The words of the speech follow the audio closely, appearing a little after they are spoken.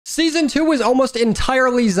Season 2 is almost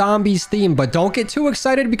entirely zombies themed, but don't get too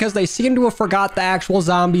excited because they seem to have forgot the actual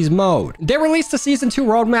zombies mode. They released the Season 2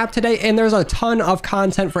 roadmap today, and there's a ton of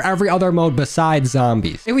content for every other mode besides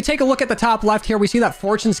zombies. If we take a look at the top left here, we see that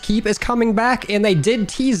Fortune's Keep is coming back, and they did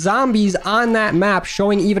tease zombies on that map,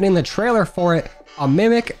 showing even in the trailer for it, a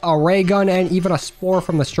mimic, a ray gun, and even a spore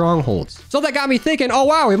from the strongholds. So that got me thinking, oh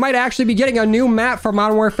wow, we might actually be getting a new map for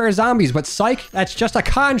Modern Warfare Zombies, but psych, that's just a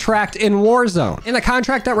contract in Warzone. And the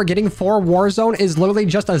contract that we're getting for Warzone is literally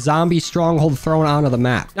just a zombie stronghold thrown onto the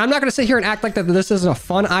map. Now, I'm not gonna sit here and act like that this isn't a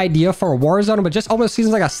fun idea for Warzone, but just almost seems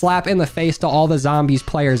like a slap in the face to all the zombies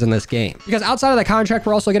players in this game. Because outside of the contract,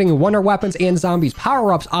 we're also getting wonder weapons and zombies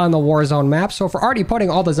power-ups on the Warzone map. So if we're already putting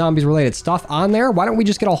all the zombies related stuff on there, why don't we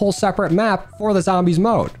just get a whole separate map for the zombies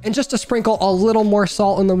mode? And just to sprinkle a little more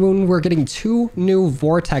salt in the wound, we're getting 2 new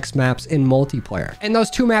Vortex maps in multiplayer. And those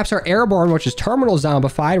 2 maps are Airborne, which is terminal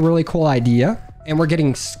zombified, really cool idea. And we're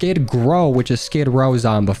getting Skid Grow, which is Skid Row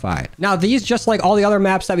zombified. Now, these, just like all the other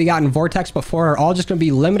maps that we got in Vortex before, are all just going to be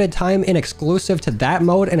limited time and exclusive to that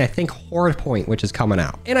mode, and I think Horde Point, which is coming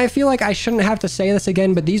out. And I feel like I shouldn't have to say this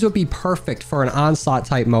again, but these would be perfect for an Onslaught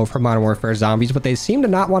type mode for Modern Warfare Zombies, but they seem to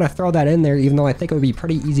not want to throw that in there, even though I think it would be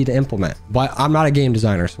pretty easy to implement. But I'm not a game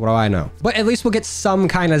designer, so what do I know? But at least we'll get some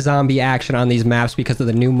kind of zombie action on these maps because of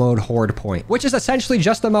the new mode Horde Point, which is essentially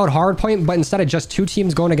just the mode Hard Point, but instead of just 2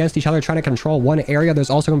 teams going against each other trying to control one area, there's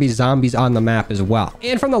also going to be zombies on the map as well.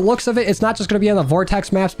 And from the looks of it, it's not just going to be on the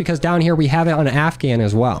Vortex maps, because down here we have it on Afghan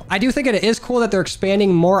as well. I do think it is cool that they're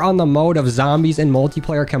expanding more on the mode of zombies and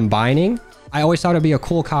multiplayer combining. I always thought it'd be a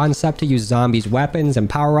cool concept to use zombies weapons and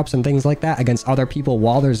power-ups and things like that against other people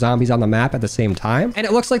while there's zombies on the map at the same time. And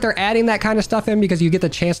it looks like they're adding that kind of stuff in because you get the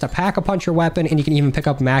chance to pack a punch your weapon, and you can even pick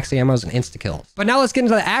up max ammos and insta-kills. But now let's get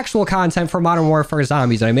into the actual content for Modern Warfare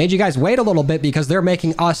Zombies. And I made you guys wait a little bit because they're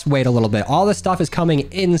making us wait a little bit. All this stuff is coming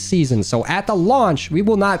in season. So at the launch, we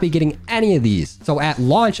will not be getting any of these. So at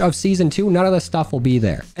launch of Season 2, none of this stuff will be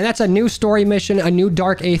there. And that's a new story mission, a new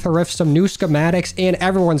Dark Aether Rift, some new schematics, and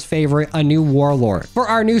everyone's favorite, a new Warlord. For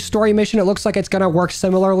our new story mission, it looks like it's going to work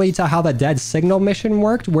similarly to how the Dead Signal mission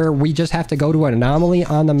worked, where we just have to go to an anomaly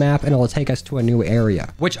on the map and it'll take us to a new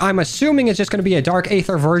area, which I'm assuming is just going to be a Dark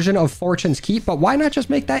Aether version of Fortune's Keep, but why not just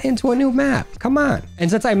make that into a new map? Come on. And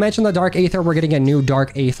since I mentioned the Dark Aether, we're getting a new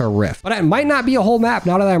Dark Aether Rift, but it might not be a whole map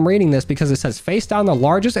now that I'm reading this, because it says face down the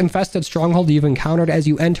largest infested stronghold you've encountered as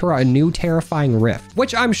you enter a new terrifying rift,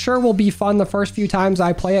 which I'm sure will be fun the first few times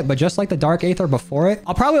I play it, but just like the Dark Aether before it,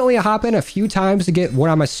 I'll probably only hop in a few times to get what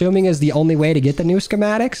I'm assuming is the only way to get the new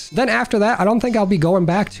schematics. Then after that, I don't think I'll be going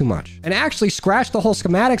back too much. And actually scratch the whole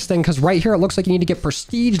schematics thing, because right here it looks like you need to get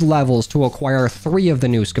prestige levels to acquire 3 of the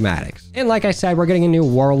new schematics. And like I said, we're getting a new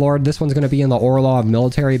Warlord. This one's going to be in the Orlov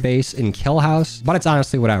military base in Kill House, but it's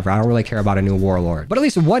honestly whatever. I don't really care about a new Warlord. But at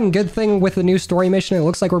least one good thing with the new story mission, it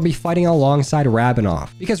looks like we'll be fighting alongside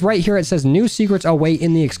Rabinoff, because right here it says new secrets await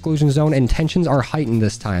in the exclusion zone and tensions are heightened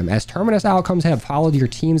this time as Terminus outcomes have followed your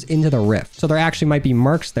teams into the rift. So there actually might be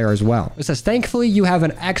mercs there as well. It says, thankfully you have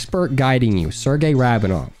an expert guiding you, Sergei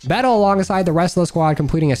Rabinov. Battle alongside the rest of the squad,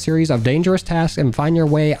 completing a series of dangerous tasks and find your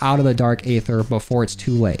way out of the Dark Aether before it's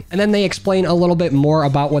too late. And then they explain a little bit more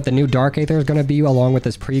about what the new Dark Aether is going to be, along with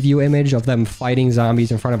this preview image of them fighting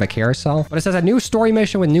zombies in front of a carousel. But it says a new story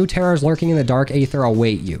mission with new terrors lurking in the Dark Aether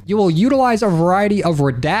await you. You will utilize a variety of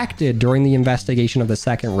redacted during the investigation of the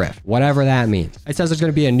second rift, whatever that means. It says there's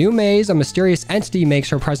going to be a new maze. A mysterious entity makes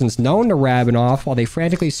her presence known to Rabinoff while they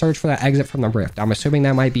frantically search for the exit from the rift. I'm assuming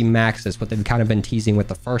that might be Maxis, what they've kind of been teasing with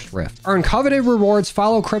the first rift. Earn coveted rewards,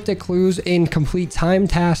 follow cryptic clues, and complete time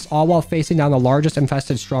tasks, all while facing down the largest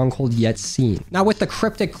infested stronghold yet seen. Now with the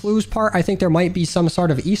cryptic clues part, I think there might be some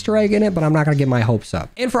sort of Easter egg in it, but I'm not going to get my hopes up.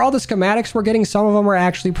 And for all the schematics we're getting, some of them are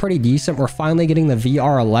actually pretty decent. We're finally getting the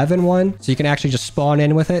VR11 one, so you can actually just spawn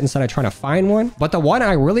in with it instead of trying to find one. But the one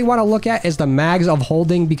I really want to look at is the Mags of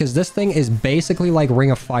Holding, because this thing is basically like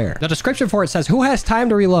Ring of Fire. The description for it says, who has time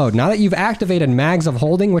to reload? Now that you've activated Mags of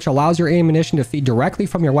Holding, which allows your ammunition to feed directly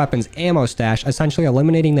from your weapon's ammo stash, essentially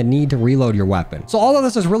eliminating the need to reload your weapon. So all of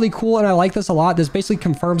this is really cool, and I like this a lot. This basically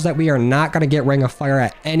confirms that we are not going to get Ring of Fire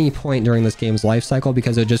at any point during this game's life cycle,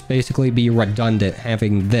 because it would just basically be redundant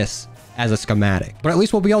having this as a schematic. But at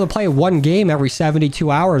least we'll be able to play one game every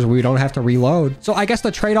 72 hours where we don't have to reload. So I guess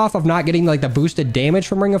the trade-off of not getting like the boosted damage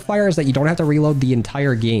from Ring of Fire is that you don't have to reload the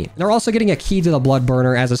entire game. And they're also getting a key to the Blood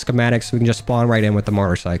Burner as a schematic, so we can just spawn right in with the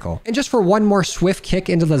motorcycle. And just for one more swift kick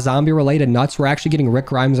into the zombie related nuts, we're actually getting Rick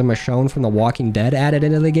Grimes and Michonne from The Walking Dead added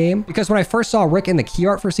into the game. Because when I first saw Rick in the key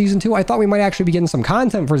art for Season 2, I thought we might actually be getting some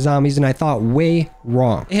content for zombies, and I thought way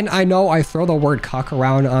wrong. And I know I throw the word cuck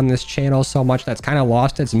around on this channel so much that's kind of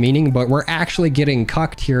lost its meaning, but but we're actually getting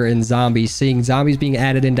cucked here in zombies, seeing zombies being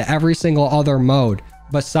added into every single other mode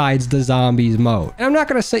besides the zombies mode. And I'm not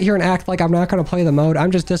going to sit here and act like I'm not going to play the mode.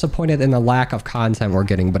 I'm just disappointed in the lack of content we're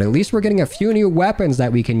getting, but at least we're getting a few new weapons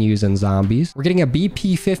that we can use in zombies. We're getting a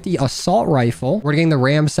BP-50 assault rifle. We're getting the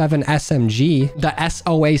Ram 7 SMG, the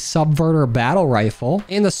SOA subverter battle rifle,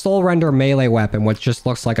 and the soul render melee weapon, which just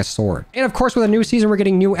looks like a sword. And of course, with a new season, we're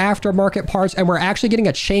getting new aftermarket parts, and we're actually getting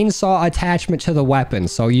a chainsaw attachment to the weapon.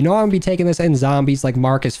 So you know I'm gonna be taking this in zombies like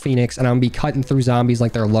Marcus Phoenix, and I'm gonna be cutting through zombies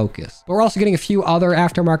like they're locusts. But we're also getting a few other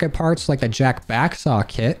aftermarket parts like the Jack Backsaw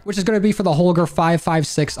kit, which is going to be for the Holger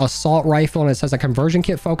 556 assault rifle, and it says a conversion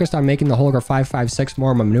kit focused on making the Holger 556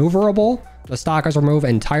 more maneuverable. The stock is removed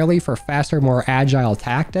entirely for faster, more agile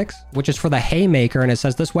tactics, which is for the Haymaker, and it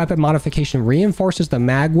says this weapon modification reinforces the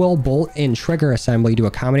magwell bolt and trigger assembly to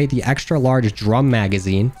accommodate the extra large drum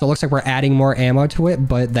magazine. So it looks like we're adding more ammo to it,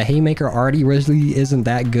 but the Haymaker already really isn't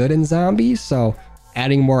that good in zombies, so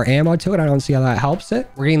adding more ammo to it, I don't see how that helps it.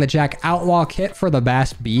 We're getting the Jack Outlaw kit for the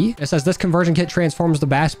Bass B. It says this conversion kit transforms the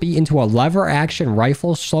Bass B into a lever action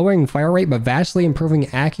rifle, slowing fire rate, but vastly improving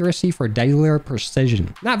accuracy for deadlier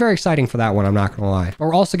precision. Not very exciting for that one, I'm not gonna lie. But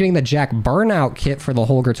we're also getting the Jack Burnout kit for the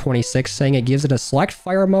Holger 26, saying it gives it a select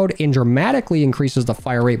fire mode and dramatically increases the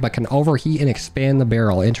fire rate, but can overheat and expand the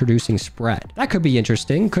barrel, introducing spread. That could be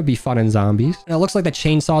interesting, could be fun in zombies. And it looks like the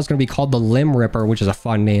chainsaw is gonna be called the Limb Ripper, which is a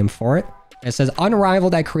fun name for it. It says,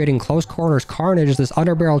 unrivaled at creating close quarters carnage, this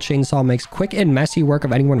underbarrel chainsaw makes quick and messy work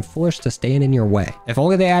of anyone foolish to stand in your way. If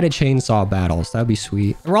only they added chainsaw battles, that'd be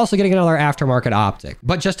sweet. And we're also getting another aftermarket optic.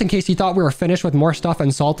 But just in case you thought we were finished with more stuff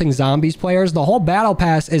insulting zombies players, the whole battle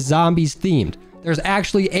pass is zombies themed. There's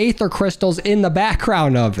actually aether crystals in the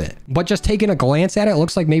background of it. But just taking a glance at it, it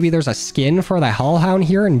looks like maybe there's a skin for the Hellhound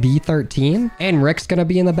here in B13. And Rick's gonna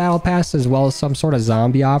be in the battle pass, as well as some sort of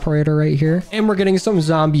zombie operator right here. And we're getting some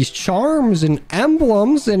zombies charms and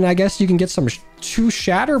emblems, and I guess you can get some 2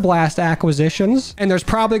 Shatterblast acquisitions. And there's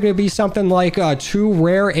probably going to be something like 2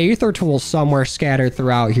 rare aether tools somewhere scattered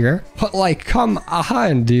throughout here. But like, come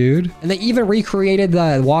on, dude. And they even recreated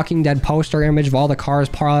the Walking Dead poster image of all the cars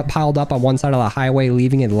piled up on one side of the highway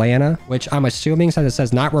leaving Atlanta, which I'm assuming, since it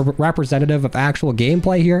says not representative of actual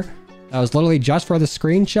gameplay here, that was literally just for the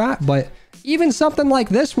screenshot. But even something like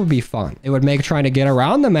this would be fun. It would make trying to get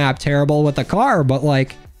around the map terrible with the car, but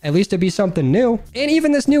like, at least it'd be something new. And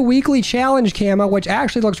even this new weekly challenge camo, which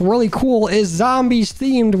actually looks really cool, is zombies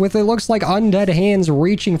themed, with it looks like undead hands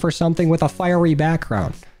reaching for something with a fiery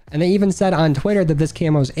background. And they even said on Twitter that this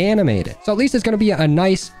camo is animated. So at least it's going to be a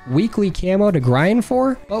nice weekly camo to grind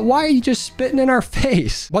for. But why are you just spitting in our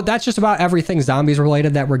face? But that's just about everything zombies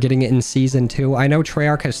related that we're getting in season 2. I know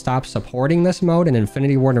Treyarch has stopped supporting this mode, and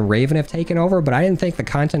Infinity Ward and Raven have taken over, but I didn't think the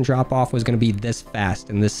content drop off was going to be this fast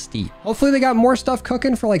and this steep. Hopefully they got more stuff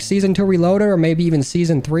cooking for like season 2 Reloaded, or maybe even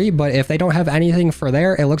season 3. But if they don't have anything for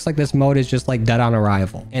there, it looks like this mode is just like dead on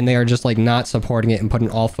arrival. And they are just like not supporting it and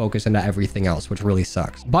putting all focus into everything else, which really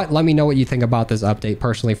sucks. But let me know what you think about this update.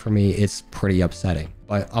 Personally, for me, it's pretty upsetting.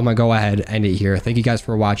 But I'm gonna go ahead and end it here. Thank you guys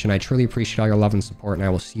for watching. I truly appreciate all your love and support, and I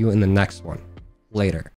will see you in the next one. Later.